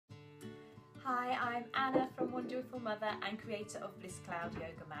Hi, I'm Anna from One Joyful Mother and creator of Bliss Cloud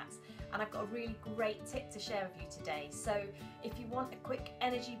Yoga Mats, and I've got a really great tip to share with you today. So if you want a quick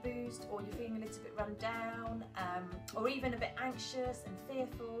energy boost, or you're feeling a little bit run down, or even a bit anxious and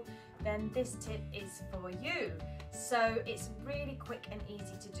fearful, then this tip is for you. So it's really quick and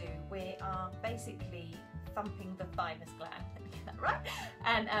easy to do. We are basically thumping the thymus gland, let me get that right,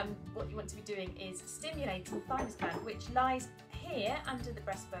 and what you want to be doing is stimulating the thymus gland, which lies here under the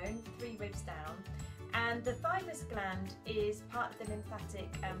breastbone, 3 ribs down, and the thymus gland is part of the lymphatic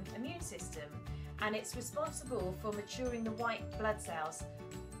immune system, and it's responsible for maturing the white blood cells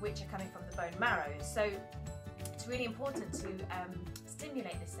which are coming from the bone marrow. So it's really important to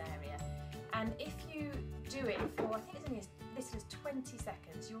stimulate this area, and if you do it for, I think it's only as little as 20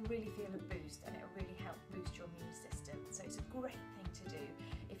 seconds, you'll really feel a boost, and it'll really help boost your immune system. So it's a great thing to do,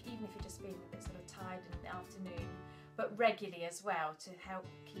 even if you're just feeling a bit sort of tired in the afternoon, but regularly as well, to help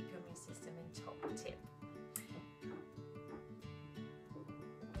keep your immune system in top tip.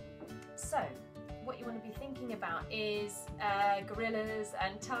 So what you want to be thinking about is gorillas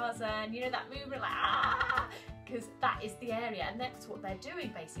and Tarzan, you know, that movement, like ah, because that is the area, and that's what they're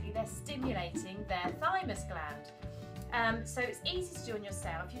doing basically. They're stimulating their thymus gland. So it's easy to do on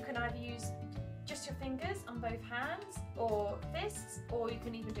yourself. You can either use just your fingers on both hands or fists, or you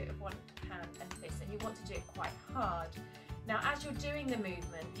can even do it with one hand and fist, and you want to do it quite hard. Now as you're doing the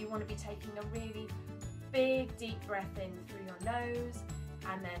movement, you want to be taking a really big deep breath in through your nose,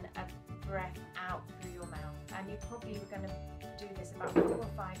 and then a breath out through your mouth, and you're probably going to do this about 4 or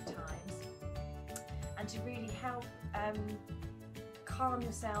 5 times. And to really help calm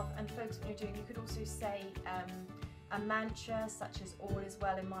yourself and focus on what you're doing, you could also say a mantra such as "all is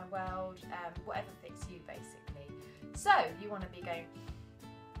well in my world," whatever fits you basically. So you want to be going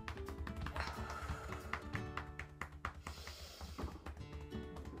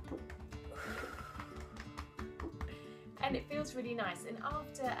and it feels really nice, and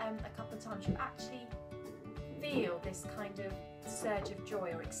after a couple of times you actually feel this kind of surge of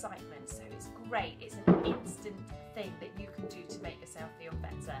joy or excitement. So it's great, it's an instant thing that you can do to make yourself feel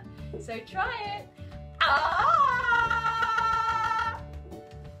better. So try it. Ah!